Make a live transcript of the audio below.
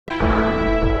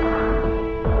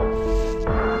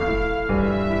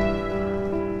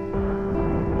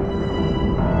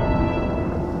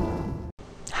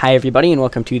Hi everybody and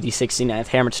welcome to the 69th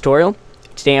Hammer tutorial.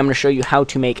 Today I'm going to show you how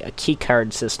to make a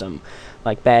keycard system.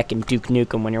 Like back in Duke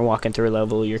Nukem when you're walking through a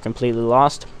level, you're completely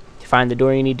lost. You find the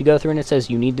door you need to go through and it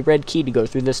says you need the red key to go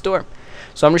through this door.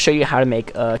 So I'm going to show you how to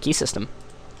make a key system.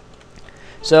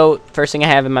 So first thing I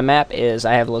have in my map is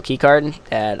I have a little keycard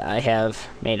that I have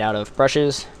made out of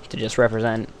brushes to just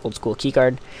represent old school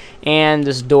keycard. And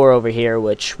this door over here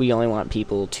which we only want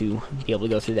people to be able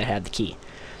to go through that have the key.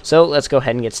 So let's go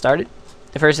ahead and get started.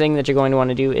 The first thing that you're going to want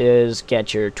to do is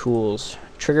get your tools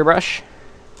trigger brush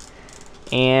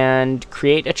and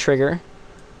create a trigger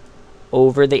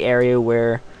over the area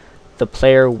where the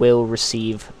player will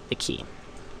receive the key.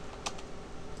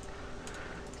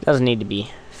 It doesn't need to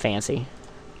be fancy.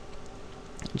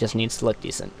 It just needs to look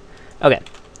decent. Okay,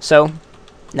 so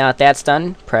now that that's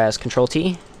done, press Control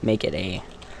T, make it a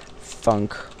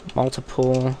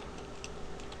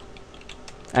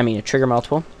a trigger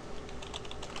multiple.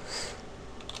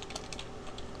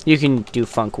 You can do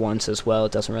func once as well,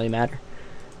 it doesn't really matter.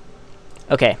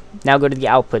 Okay, now go to the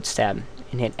Outputs tab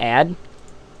and hit Add,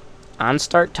 on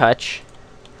Start Touch,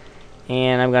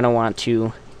 and I'm going to want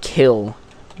to kill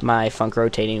my func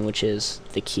rotating, which is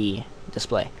the key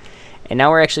display. And now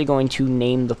we're actually going to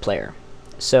name the player.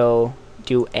 So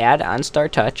do Add on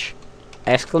Start Touch,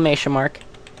 exclamation mark,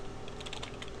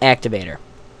 activator.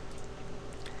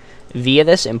 Via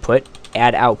this input,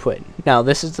 add output. Now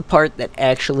this is the part that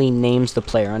actually names the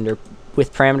player. Under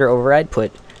with parameter override,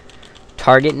 put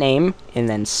target name and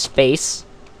then space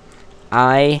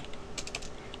I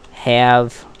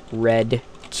have red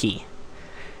key.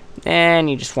 And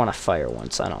you just want to fire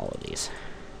once on all of these.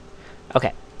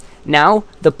 Okay, now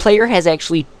the player has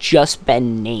actually just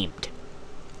been named.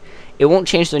 It won't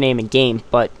change their name in game,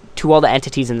 but to all the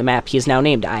entities in the map, he is now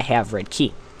named I have red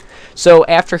key. So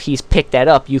after he's picked that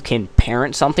up, you can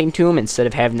parent something to him instead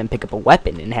of having them pick up a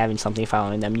weapon and having something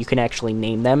following them. You can actually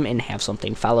name them and have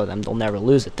something follow them. They'll never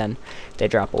lose it then if they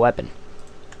drop a weapon.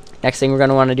 Next thing we're going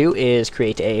to want to do is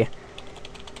create a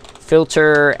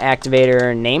filter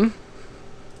activator name.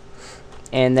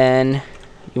 And then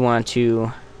you want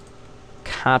to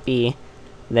copy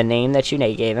the name that you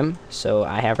gave him. So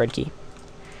I have red key.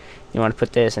 You want to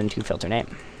put this into filter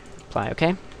name. Apply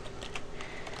OK.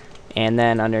 And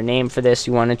then under name for this,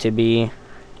 you want it to be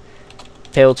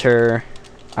filter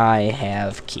I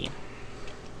have key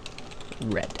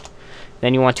red.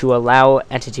 Then you want to allow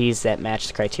entities that match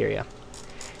the criteria.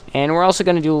 And we're also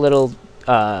going to do a little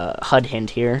HUD hint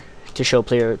here to show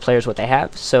players what they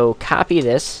have. So copy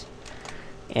this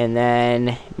and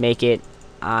then make it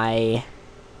I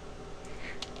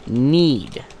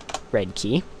need red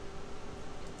key.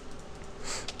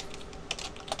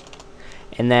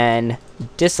 And then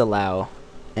disallow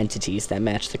entities that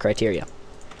match the criteria.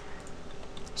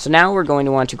 So now we're going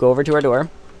to want to go over to our door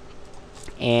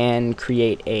and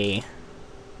create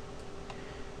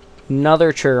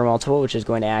another trigger multiple, which is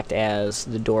going to act as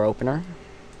the door opener.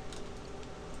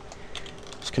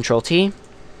 Just Control T,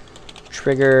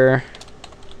 trigger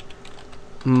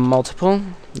multiple.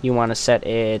 You want to set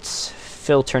its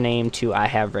filter name to I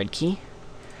have red key.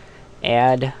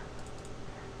 Add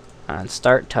on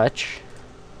Start Touch.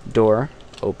 Door,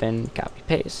 open, copy,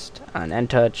 paste. On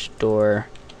end touch, door,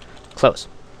 close.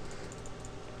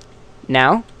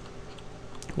 Now,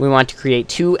 we want to create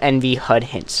two NV HUD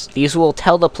hints. These will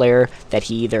tell the player that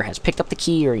he either has picked up the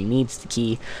key or he needs the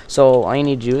key. So all you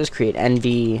need to do is create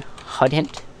NV HUD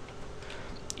hint.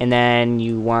 And then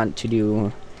you want to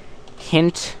do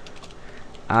hint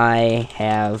I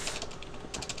have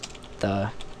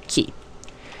the key.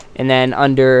 And then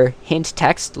under hint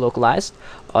text localized,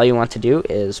 all you want to do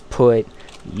is put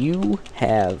you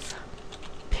have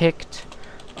picked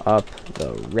up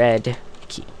the red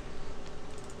key.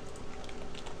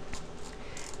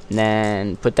 And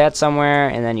then put that somewhere,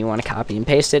 and then you want to copy and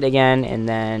paste it again, and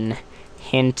then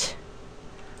hint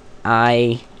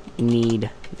I need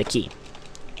the key.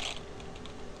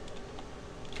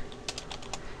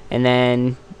 And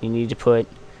then you need to put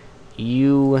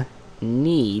you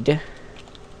need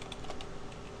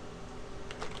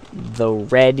the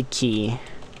red key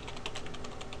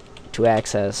to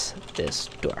access this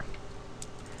door.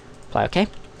 Apply OK.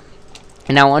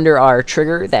 And now under our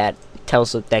trigger that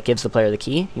gives the player the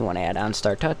key, you want to add on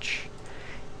Start Touch.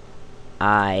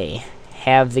 I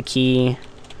have the key.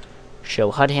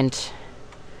 Show HUD hint.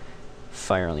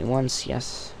 Fire only once.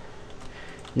 Yes.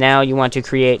 Now you want to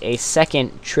create a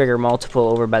second trigger multiple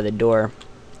over by the door.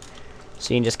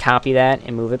 So you can just copy that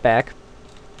and move it back.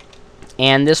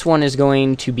 And this one is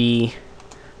going to be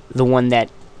the one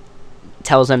that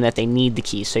tells them that they need the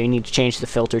key. So you need to change the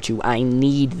filter to I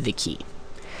need the key.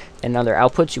 And under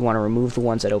outputs, you want to remove the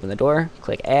ones that open the door.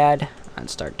 Click add on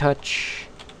start touch.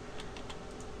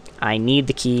 I need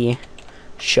the key.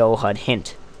 Show HUD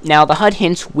hint. Now the HUD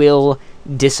hints will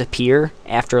disappear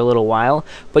after a little while,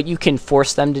 but you can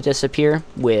force them to disappear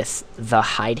with the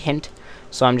hide hint.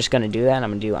 So I'm just going to do that.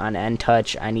 I'm going to do on end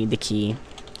touch, I need the key,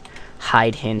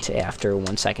 hide hint after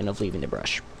 1 second of leaving the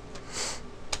brush.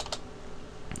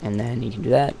 And then you can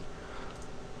do that.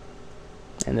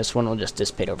 And this one will just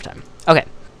dissipate over time.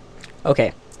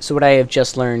 Okay, so what I have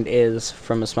just learned is,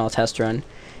 from a small test run,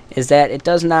 is that it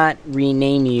does not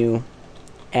rename you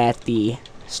at the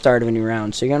start of a new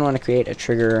round. So you're going to want to create a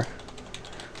trigger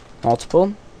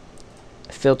multiple.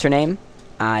 Filter name,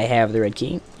 I have the red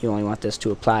key. You only want this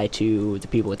to apply to the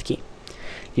people with the key.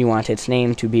 You want its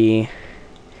name to be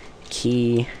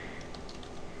key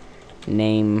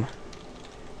name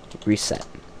reset.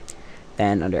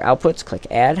 Then under outputs, click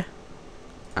add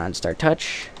on start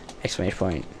touch, exclamation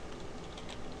point,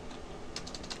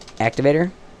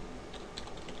 activator.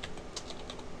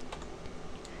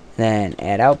 Then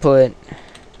add output,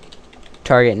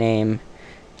 target name,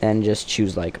 then just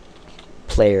choose like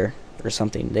player or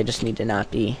something. They just need to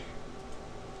not be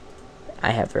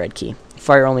I have the red key.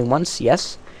 Fire only once,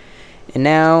 yes. And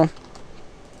now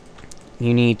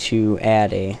you need to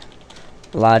add a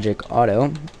logic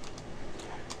auto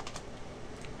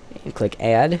and click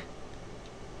add.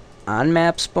 On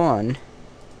map spawn,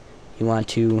 you want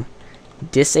to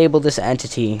disable this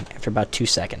entity after about 2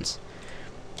 seconds,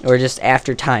 or just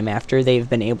after time, after they've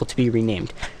been able to be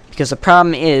renamed. Because the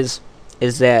problem is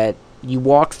that you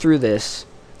walk through this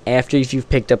after you've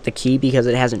picked up the key because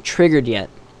it hasn't triggered yet.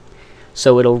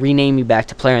 So it'll rename you back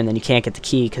to player, and then you can't get the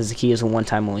key because the key is a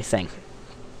one-time only thing.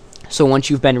 So once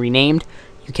you've been renamed,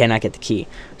 you cannot get the key.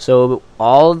 So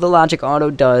all the logic auto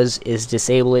does is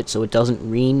disable it so it doesn't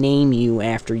rename you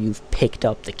after you've picked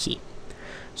up the key.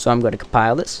 So I'm going to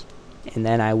compile this, and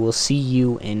then I will see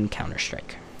you in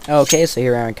Counter-Strike. Okay, so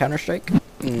here I am in Counter-Strike.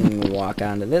 Walk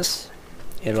onto this.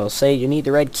 It'll say you need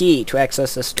the red key to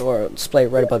access this door. It'll display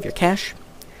right above your cache.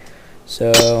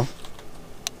 So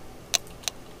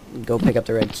go pick up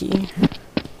the red key.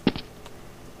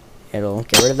 It'll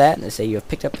get rid of that and it'll say you have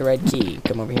picked up the red key.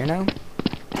 Come over here now.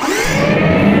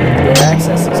 Go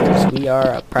access this because we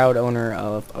are a proud owner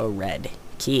of a red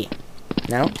key.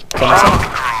 Now, kill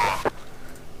myself.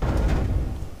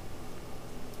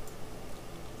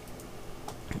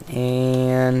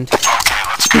 And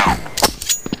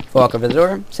walk over the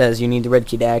door. Says you need the red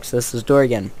key to access this door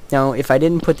again. Now, if I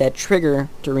didn't put that trigger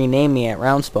to rename me at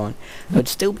round spawn, I would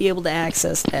still be able to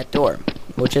access that door,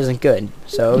 which isn't good.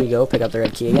 So you go pick up the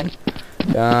red key again.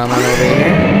 Come on over here,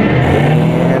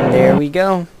 and there we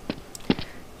go.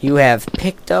 You have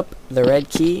picked up the red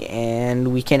key,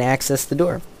 and we can access the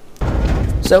door.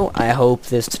 So I hope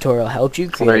this tutorial helped you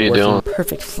create a working,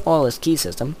 perfect, flawless key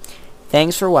system.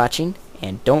 Thanks for watching,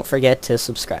 and don't forget to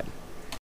subscribe.